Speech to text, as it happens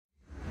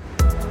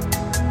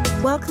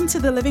Welcome to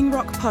the Living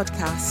Rock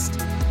podcast.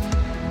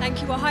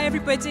 Thank you. Well, hi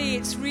everybody.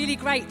 It's really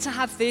great to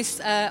have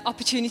this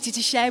opportunity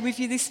to share with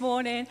you this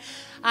morning.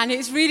 And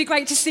it's really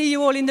great to see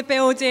you all in the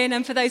building.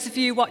 And for those of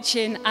you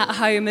watching at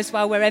home as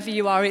well, wherever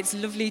you are, it's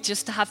lovely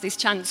just to have this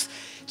chance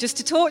just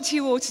to talk to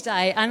you all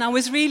today. And I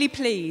was really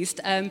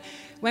pleased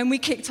when we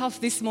kicked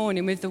off this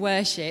morning with the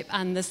worship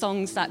and the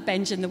songs that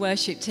Benj and the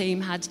worship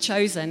team had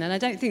chosen. And I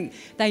don't think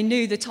they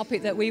knew the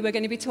topic that we were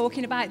going to be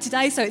talking about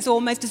today, so it's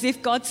almost as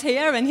if God's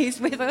here and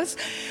he's with us.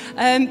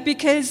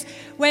 Because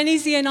when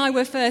Izzy and I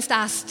were first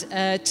asked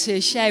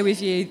to share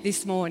with you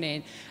this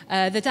morning,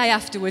 the day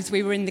afterwards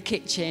we were in the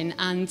kitchen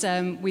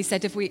and we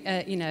said, if we,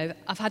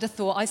 I've had a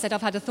thought. I said,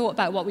 I've had a thought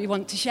about what we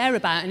want to share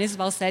about. And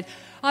Isabel said,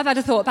 I've had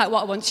a thought about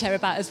what I want to share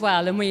about as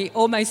well. And we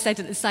almost said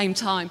at the same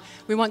time,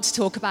 we want to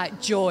talk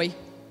about joy.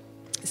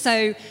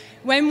 So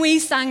when we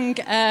sang,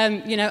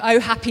 Oh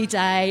Happy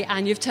Day,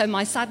 and you've turned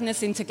my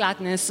sadness into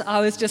gladness, I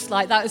was just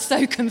like, that was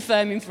so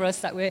confirming for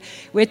us that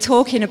we're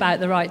talking about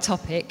the right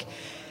topic.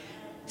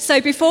 So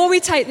before we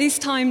take this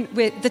time,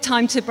 the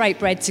time to break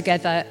bread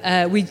together,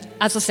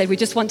 as I said, we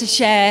just want to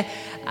share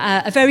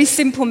a very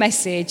simple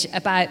message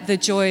about the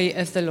joy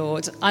of the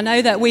Lord. I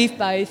know that we've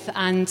both,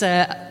 and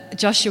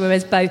Joshua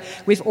has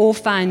both, we've all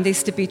found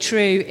this to be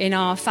true in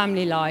our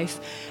family life.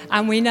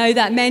 And we know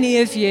that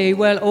many of you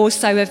will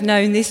also have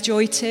known this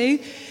joy too.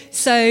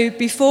 So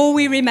before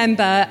we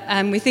remember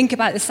and we think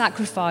about the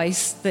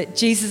sacrifice that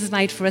Jesus has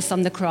made for us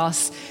on the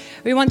cross,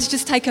 we want to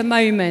just take a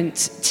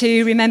moment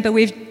to remember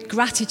with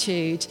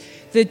gratitude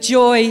the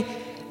joy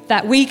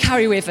that we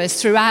carry with us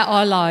throughout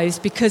our lives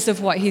because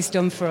of what he's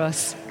done for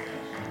us.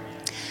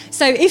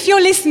 So if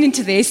you're listening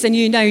to this and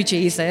you know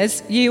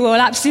Jesus, you will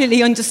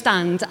absolutely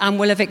understand and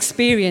will have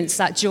experienced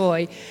that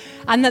joy.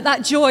 And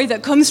that joy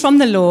that comes from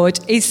the Lord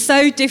is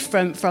so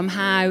different from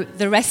how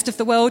the rest of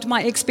the world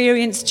might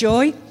experience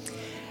joy.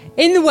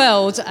 In the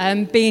world,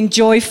 being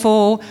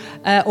joyful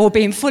or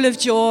being full of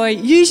joy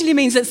usually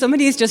means that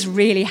somebody is just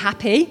really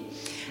happy.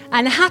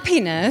 And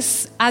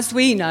happiness, as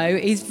we know,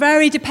 is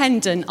very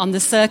dependent on the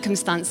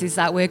circumstances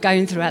that we're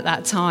going through at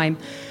that time.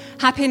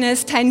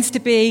 Happiness tends to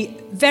be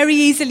very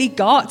easily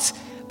got,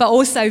 but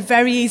also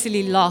very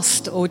easily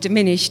lost or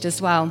diminished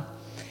as well.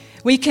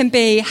 We can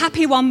be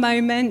happy one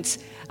moment,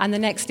 and the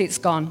next it's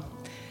gone.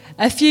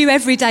 A few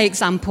everyday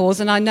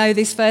examples, and I know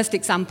this first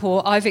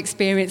example I've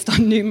experienced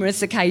on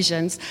numerous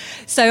occasions.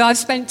 So I've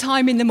spent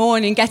time in the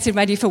morning getting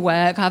ready for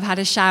work. I've had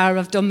a shower,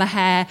 I've done my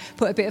hair,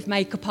 put a bit of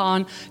makeup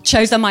on,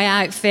 chosen my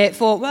outfit,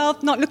 thought, well,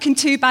 not looking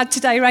too bad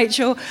today,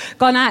 Rachel.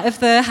 Gone out of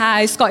the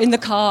house, got in the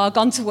car,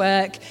 gone to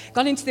work,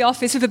 gone into the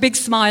office with a big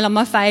smile on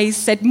my face,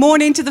 said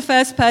morning to the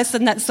first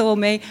person that saw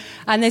me,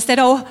 and they said,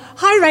 oh,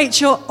 hi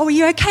Rachel, oh, are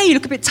you okay? You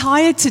look a bit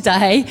tired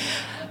today.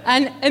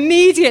 And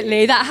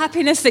immediately that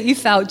happiness that you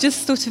felt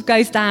just sort of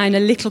goes down a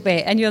little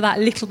bit and you're that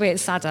little bit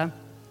sadder.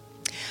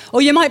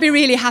 Or you might be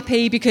really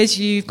happy because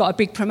you've got a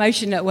big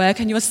promotion at work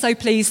and you're so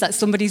pleased that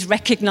somebody's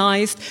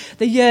recognised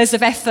the years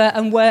of effort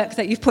and work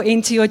that you've put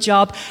into your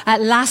job.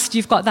 At last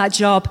you've got that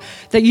job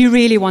that you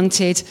really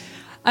wanted,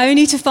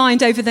 only to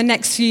find over the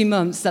next few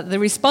months that the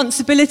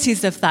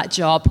responsibilities of that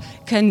job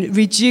can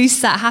reduce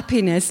that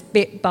happiness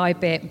bit by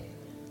bit.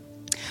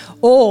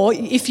 Or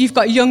if you've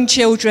got young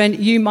children,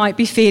 you might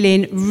be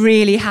feeling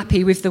really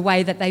happy with the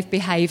way that they've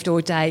behaved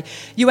all day.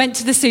 You went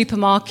to the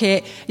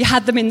supermarket, you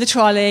had them in the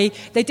trolley,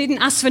 they didn't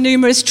ask for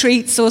numerous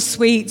treats or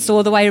sweets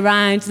all the way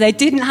around, they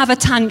didn't have a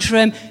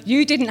tantrum,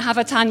 you didn't have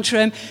a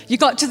tantrum, you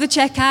got to the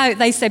checkout,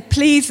 they said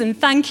please and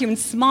thank you and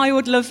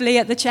smiled lovely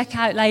at the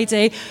checkout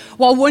lady.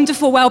 What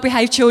wonderful,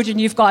 well-behaved children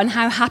you've got and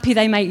how happy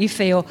they make you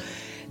feel.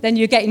 Then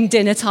you're getting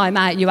dinner time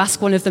out, you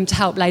ask one of them to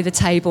help lay the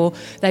table.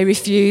 They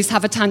refuse,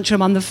 have a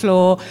tantrum on the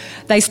floor.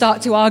 They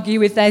start to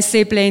argue with their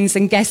siblings,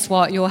 and guess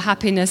what? Your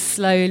happiness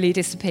slowly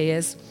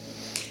disappears.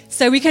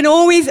 So we can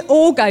always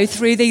all go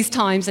through these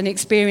times and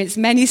experience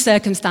many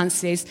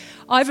circumstances,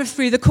 either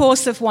through the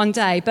course of one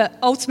day, but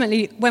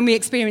ultimately when we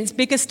experience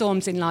bigger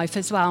storms in life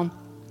as well,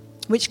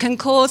 which can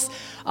cause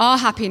our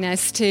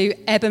happiness to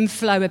ebb and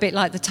flow a bit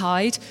like the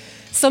tide.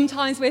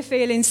 Sometimes we're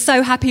feeling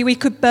so happy we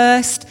could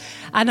burst,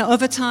 and at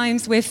other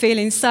times we're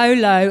feeling so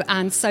low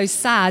and so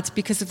sad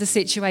because of the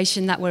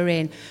situation that we're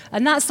in.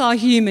 And that's our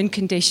human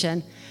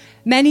condition.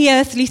 Many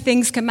earthly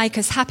things can make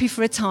us happy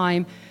for a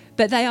time,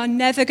 but they are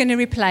never going to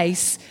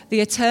replace the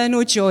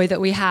eternal joy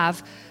that we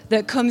have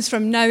that comes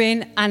from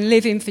knowing and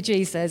living for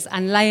Jesus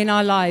and laying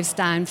our lives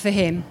down for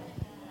him.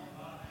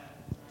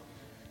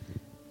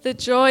 The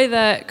joy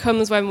that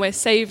comes when we're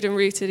saved and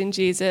rooted in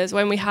Jesus,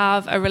 when we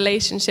have a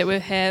relationship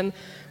with him,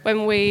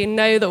 when we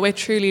know that we're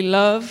truly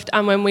loved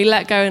and when we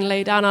let go and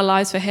lay down our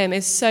lives for him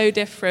is so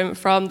different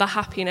from the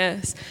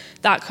happiness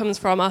that comes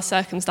from our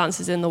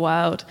circumstances in the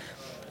world.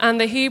 And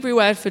the Hebrew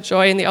word for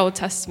joy in the Old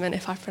Testament,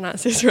 if I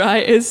pronounce this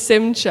right, is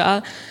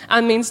simcha,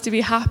 and means to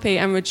be happy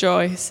and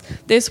rejoice.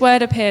 This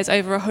word appears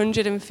over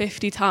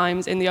 150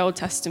 times in the Old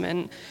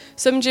Testament.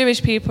 Some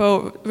Jewish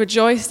people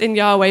rejoiced in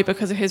Yahweh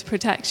because of his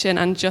protection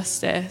and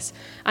justice.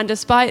 And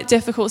despite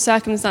difficult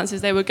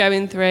circumstances they were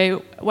going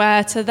through,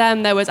 where to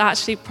them there was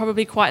actually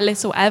probably quite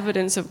little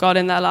evidence of God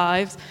in their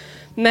lives,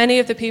 many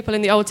of the people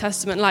in the Old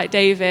Testament, like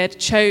David,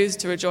 chose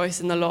to rejoice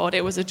in the Lord.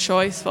 It was a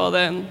choice for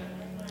them.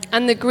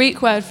 And the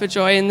Greek word for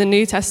joy in the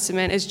New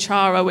Testament is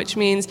chara, which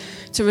means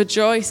to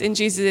rejoice in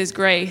Jesus'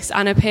 grace,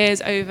 and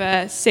appears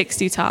over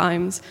 60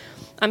 times.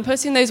 And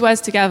putting those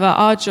words together,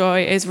 our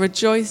joy is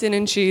rejoicing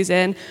and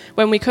choosing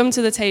when we come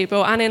to the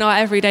table and in our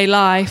everyday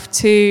life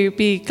to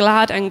be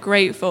glad and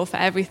grateful for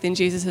everything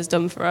Jesus has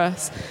done for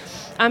us.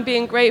 And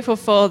being grateful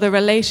for the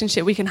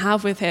relationship we can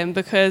have with him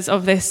because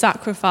of this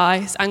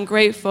sacrifice, and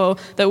grateful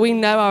that we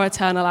know our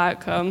eternal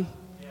outcome.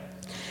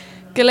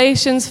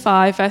 Galatians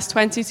 5, verse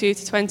 22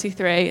 to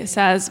 23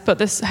 says, "But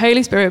the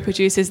Holy Spirit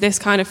produces this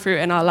kind of fruit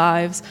in our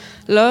lives: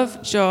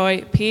 love,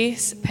 joy,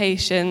 peace,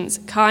 patience,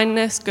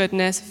 kindness,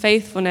 goodness,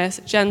 faithfulness,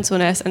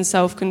 gentleness, and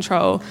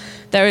self-control.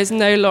 There is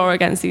no law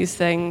against these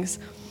things."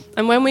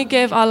 And when we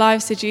give our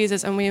lives to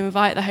Jesus and we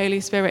invite the Holy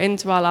Spirit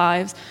into our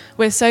lives,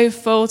 we're so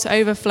full to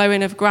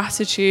overflowing of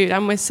gratitude,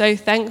 and we're so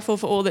thankful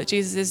for all that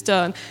Jesus has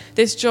done.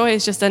 This joy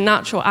is just a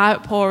natural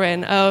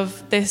outpouring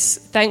of this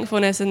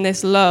thankfulness and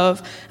this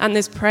love and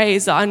this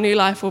praise that our new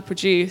life will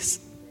produce.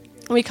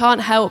 We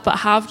can't help but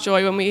have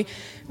joy when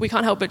we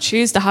can't help but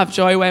choose to have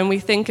joy when we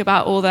think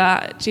about all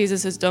that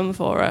Jesus has done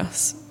for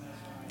us.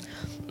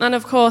 And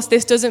of course,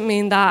 this doesn't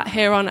mean that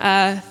here on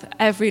earth,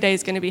 every day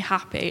is going to be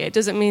happy. It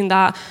doesn't mean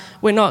that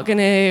we're not going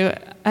to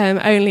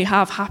only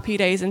have happy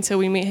days until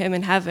we meet him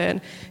in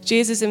heaven.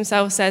 Jesus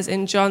himself says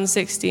in John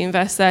 16,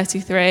 verse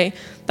 33,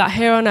 that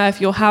here on earth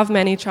you'll have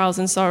many trials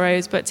and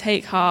sorrows, but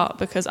take heart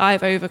because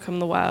I've overcome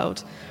the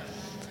world.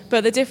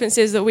 But the difference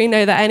is that we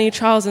know that any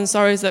trials and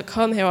sorrows that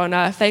come here on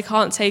earth, they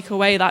can't take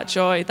away that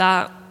joy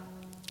that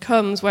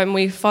comes when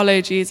we follow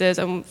Jesus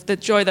and the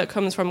joy that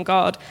comes from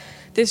God.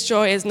 This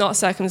joy is not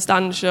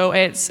circumstantial,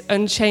 it's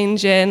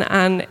unchanging,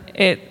 and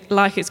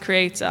like its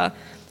creator.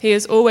 He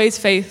is always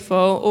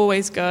faithful,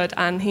 always good,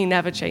 and he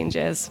never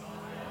changes.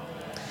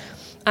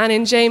 And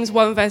in James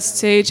 1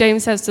 verse 2,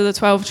 James says to the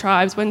 12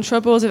 tribes, "When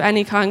troubles of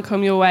any kind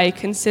come your way,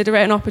 consider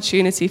it an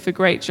opportunity for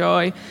great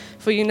joy.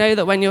 For you know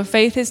that when your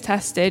faith is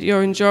tested,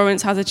 your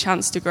endurance has a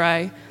chance to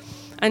grow."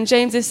 And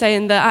James is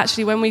saying that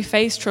actually when we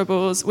face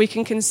troubles, we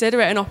can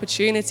consider it an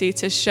opportunity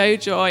to show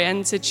joy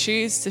and to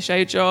choose to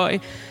show joy.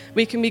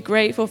 We can be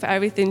grateful for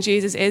everything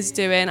Jesus is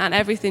doing and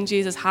everything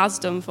Jesus has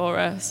done for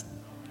us.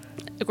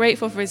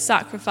 Grateful for his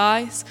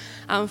sacrifice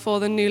and for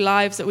the new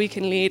lives that we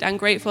can lead, and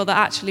grateful that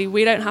actually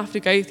we don't have to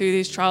go through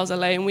these trials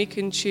alone. We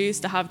can choose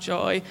to have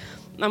joy,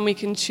 and we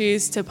can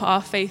choose to put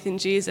our faith in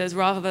Jesus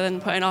rather than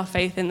putting our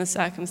faith in the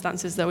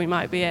circumstances that we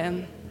might be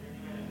in.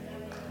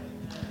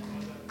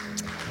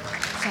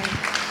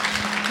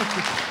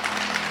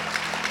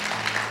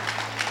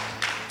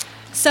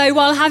 So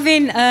while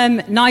having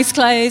nice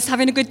clothes,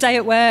 having a good day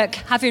at work,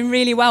 having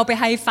really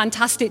well-behaved,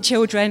 fantastic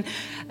children,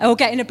 or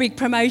getting a big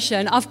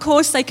promotion, of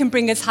course they can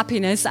bring us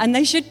happiness, and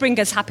they should bring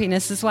us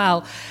happiness as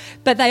well.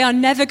 But they are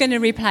never going to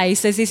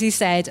replace, as Izzy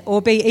said, or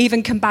be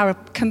even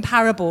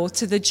comparable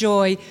to the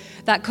joy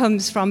that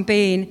comes from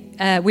being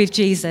with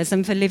Jesus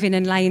and for living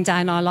and laying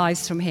down our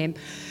lives from him.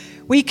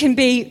 We can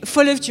be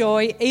full of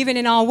joy even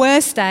in our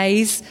worst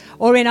days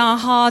or in our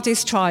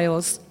hardest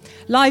trials.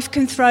 Life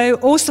can throw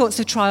all sorts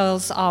of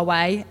trials our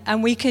way,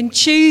 and we can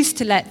choose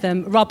to let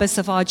them rob us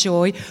of our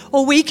joy,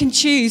 or we can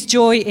choose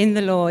joy in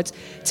the Lord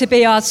to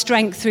be our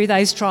strength through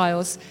those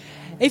trials.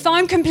 If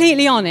I'm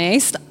completely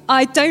honest,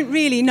 I don't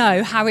really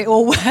know how it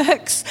all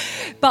works,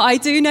 but I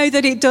do know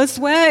that it does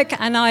work,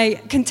 and I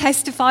can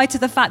testify to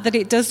the fact that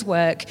it does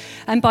work.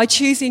 And by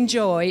choosing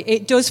joy,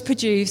 it does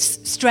produce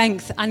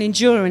strength and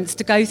endurance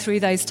to go through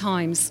those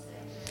times.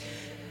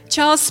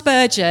 Charles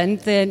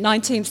Spurgeon, the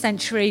 19th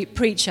century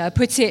preacher,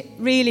 put it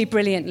really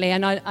brilliantly,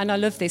 and I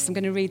love this. I'm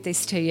going to read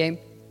this to you.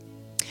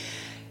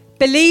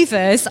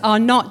 Believers are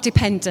not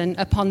dependent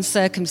upon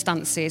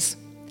circumstances.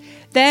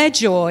 Their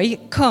joy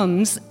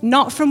comes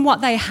not from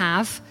what they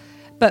have,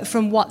 but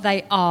from what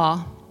they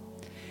are.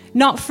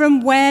 Not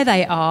from where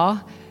they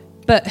are,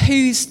 but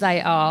whose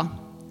they are.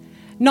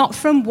 Not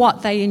from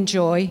what they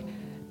enjoy,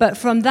 but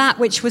from that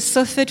which was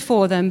suffered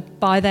for them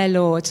by their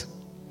Lord.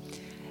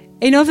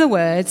 In other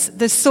words,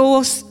 the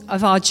source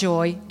of our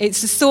joy,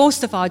 it's the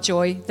source of our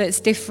joy that's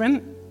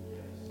different.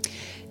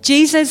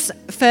 Jesus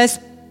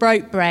first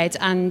broke bread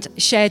and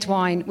shared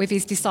wine with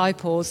his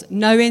disciples,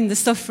 knowing the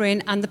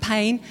suffering and the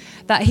pain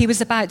that he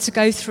was about to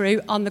go through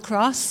on the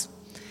cross.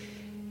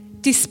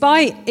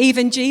 Despite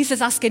even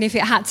Jesus asking if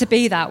it had to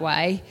be that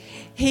way,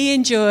 he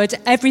endured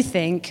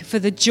everything for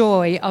the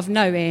joy of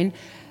knowing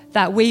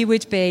that we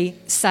would be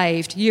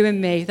saved, you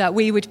and me, that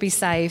we would be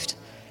saved,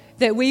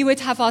 that we would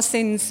have our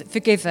sins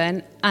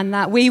forgiven, and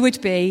that we would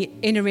be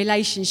in a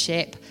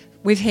relationship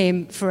with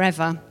him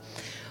forever.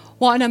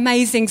 What an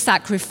amazing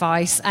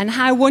sacrifice, and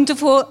how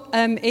wonderful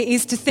it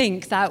is to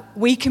think that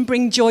we can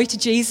bring joy to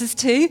Jesus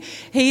too.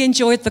 He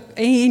endured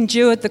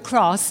the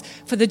cross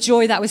for the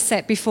joy that was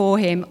set before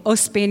him,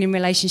 us being in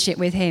relationship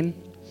with him.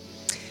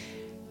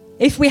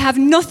 If we have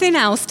nothing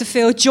else to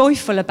feel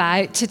joyful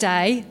about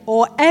today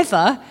or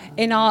ever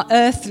in our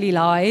earthly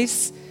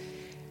lives,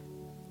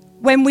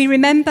 when we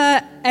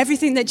remember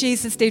everything that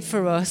Jesus did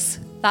for us,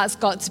 that's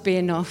got to be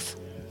enough.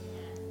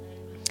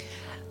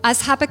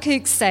 As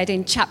Habakkuk said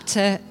in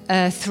chapter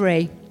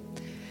 3,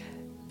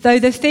 though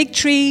the fig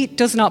tree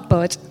does not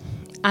bud,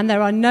 and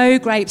there are no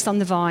grapes on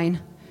the vine,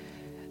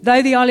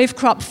 though the olive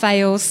crop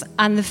fails,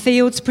 and the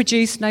fields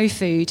produce no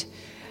food,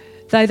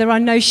 though there are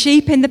no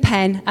sheep in the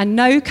pen and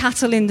no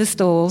cattle in the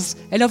stalls,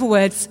 in other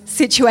words,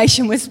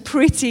 situation was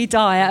pretty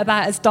dire,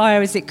 about as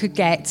dire as it could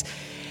get,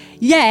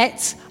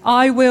 yet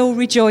I will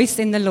rejoice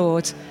in the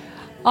Lord.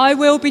 I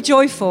will be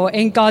joyful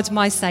in God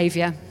my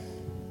Saviour.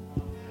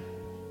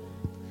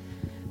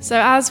 So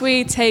as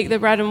we take the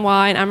bread and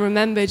wine and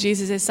remember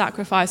Jesus'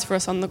 sacrifice for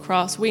us on the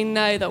cross, we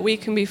know that we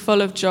can be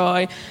full of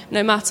joy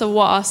no matter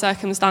what our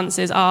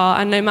circumstances are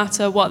and no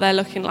matter what they're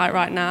looking like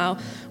right now,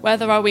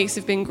 whether our weeks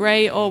have been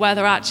great or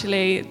whether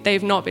actually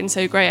they've not been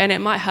so great and it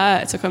might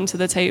hurt to come to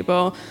the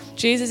table.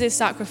 Jesus'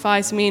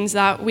 sacrifice means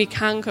that we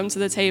can come to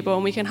the table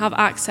and we can have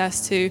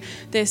access to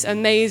this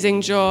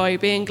amazing joy,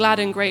 being glad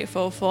and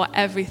grateful for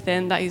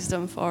everything that he's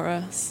done for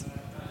us.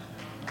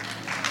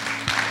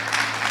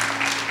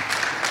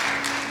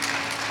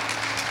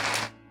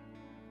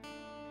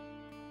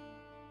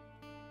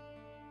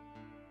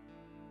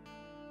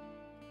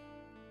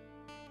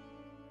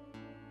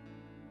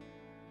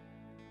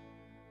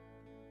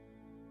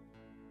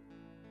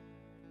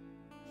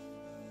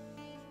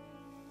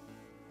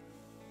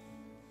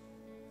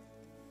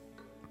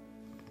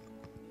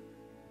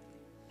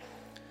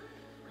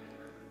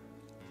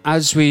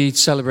 As we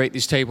celebrate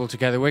this table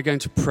together, we're going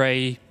to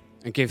pray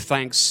and give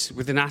thanks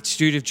with an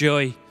attitude of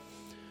joy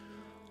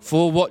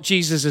for what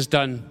Jesus has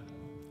done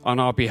on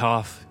our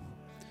behalf.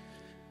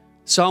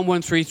 Psalm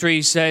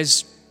 133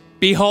 says,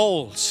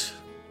 behold,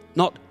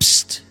 not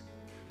psst,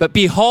 but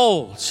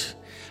behold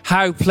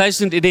how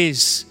pleasant it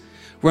is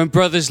when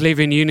brothers live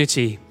in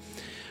unity.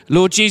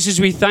 Lord Jesus,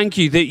 we thank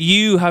you that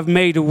you have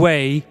made a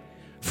way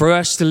for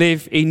us to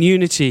live in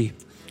unity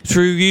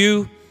through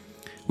you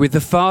with the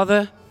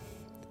Father,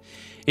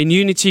 in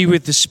unity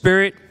with the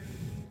Spirit,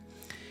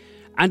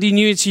 and in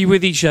unity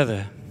with each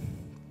other.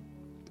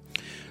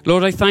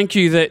 Lord, I thank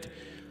you that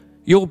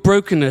your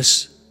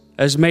brokenness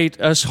has made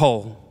us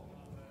whole.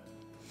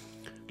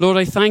 Lord,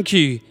 I thank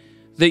you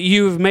that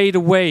you have made a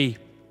way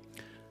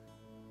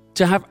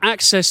to have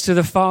access to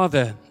the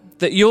Father,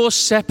 that your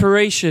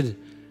separation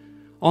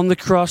on the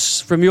cross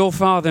from your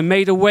Father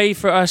made a way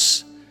for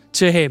us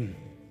to him.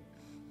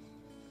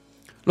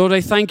 Lord,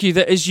 I thank you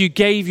that as you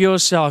gave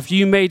yourself,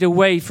 you made a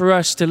way for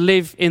us to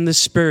live in the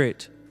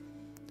Spirit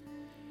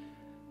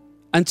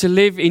and to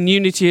live in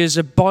unity as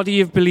a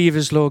body of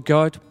believers, Lord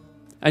God.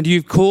 And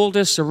you've called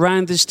us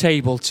around this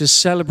table to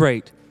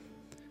celebrate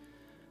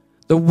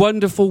the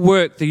wonderful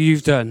work that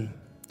you've done.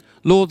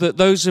 Lord, that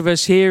those of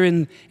us here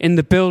in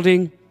the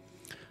building,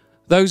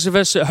 those of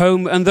us at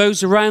home, and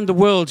those around the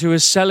world who are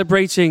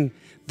celebrating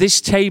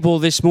this table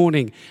this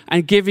morning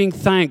and giving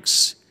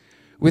thanks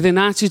with an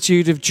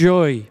attitude of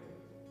joy,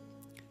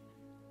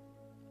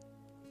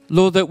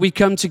 Lord, that we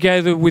come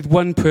together with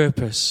one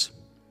purpose,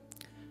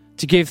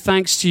 to give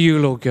thanks to you,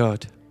 Lord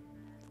God.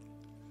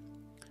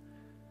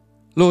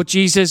 Lord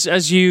Jesus,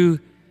 as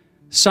you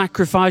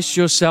sacrificed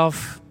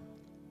yourself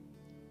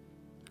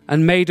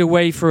and made a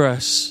way for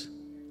us,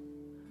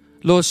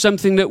 Lord,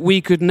 something that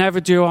we could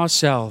never do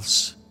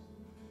ourselves.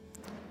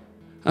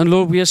 And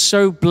Lord, we are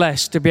so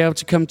blessed to be able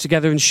to come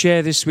together and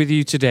share this with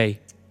you today.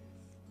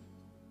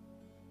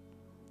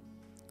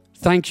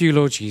 Thank you,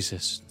 Lord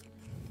Jesus.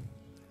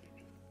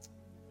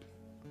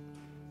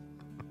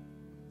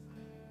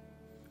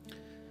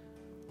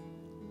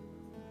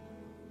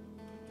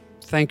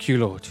 Thank you,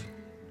 Lord.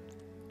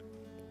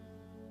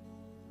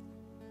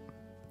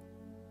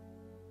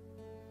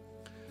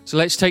 So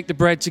let's take the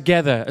bread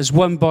together as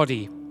one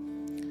body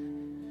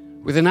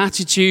with an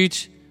attitude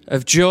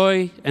of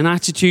joy, an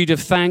attitude of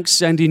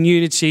thanks, and in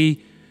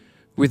unity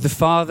with the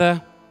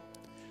Father,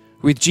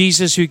 with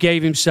Jesus who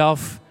gave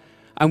himself,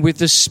 and with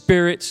the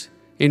Spirit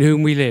in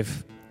whom we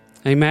live.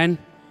 Amen.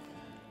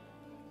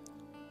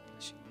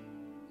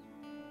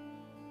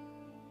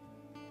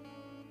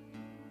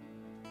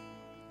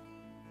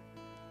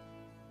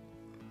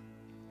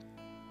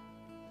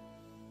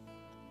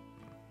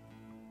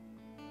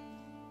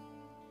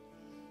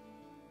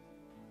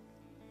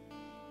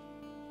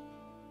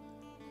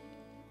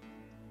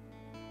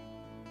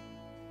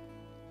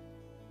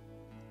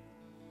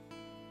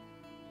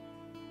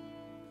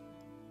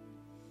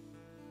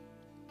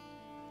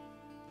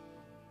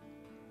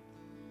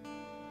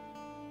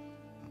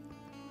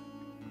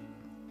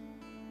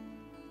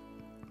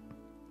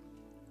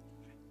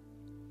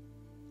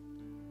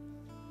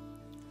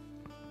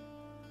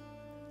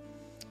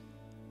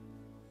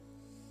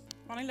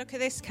 I want to look at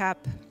this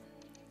cup.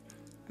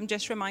 I'm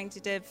just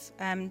reminded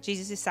of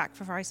Jesus'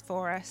 sacrifice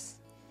for us.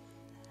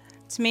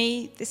 To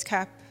me, this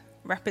cup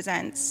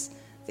represents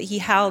that he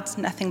held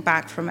nothing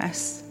back from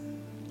us.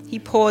 He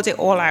poured it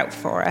all out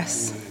for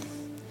us.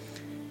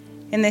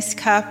 In this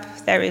cup,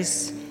 there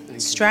is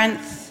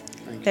strength,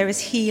 there is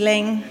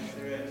healing,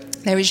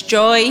 there is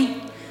joy,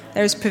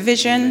 there is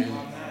provision.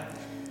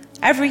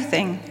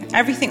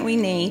 Everything we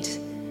need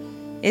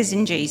is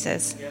in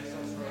Jesus.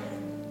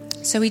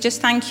 So we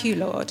just thank you,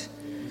 Lord,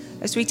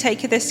 as we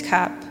take this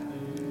cup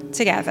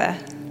together,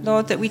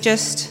 Lord, that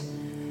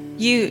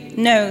you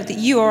know that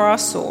you are our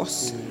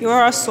source. You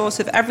are our source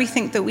of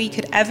everything that we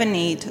could ever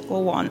need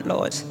or want,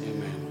 Lord.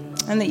 Amen.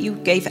 And that you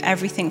gave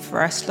everything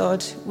for us,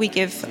 Lord. We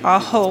give our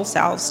whole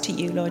selves to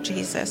you, Lord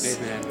Jesus.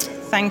 Amen.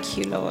 Thank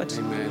you, Lord.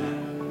 Amen.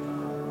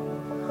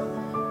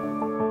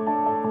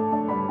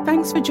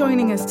 Thanks for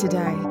joining us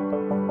today.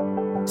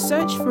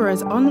 Search for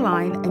us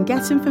online and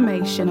get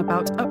information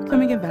about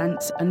upcoming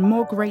events and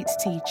more great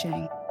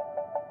teaching.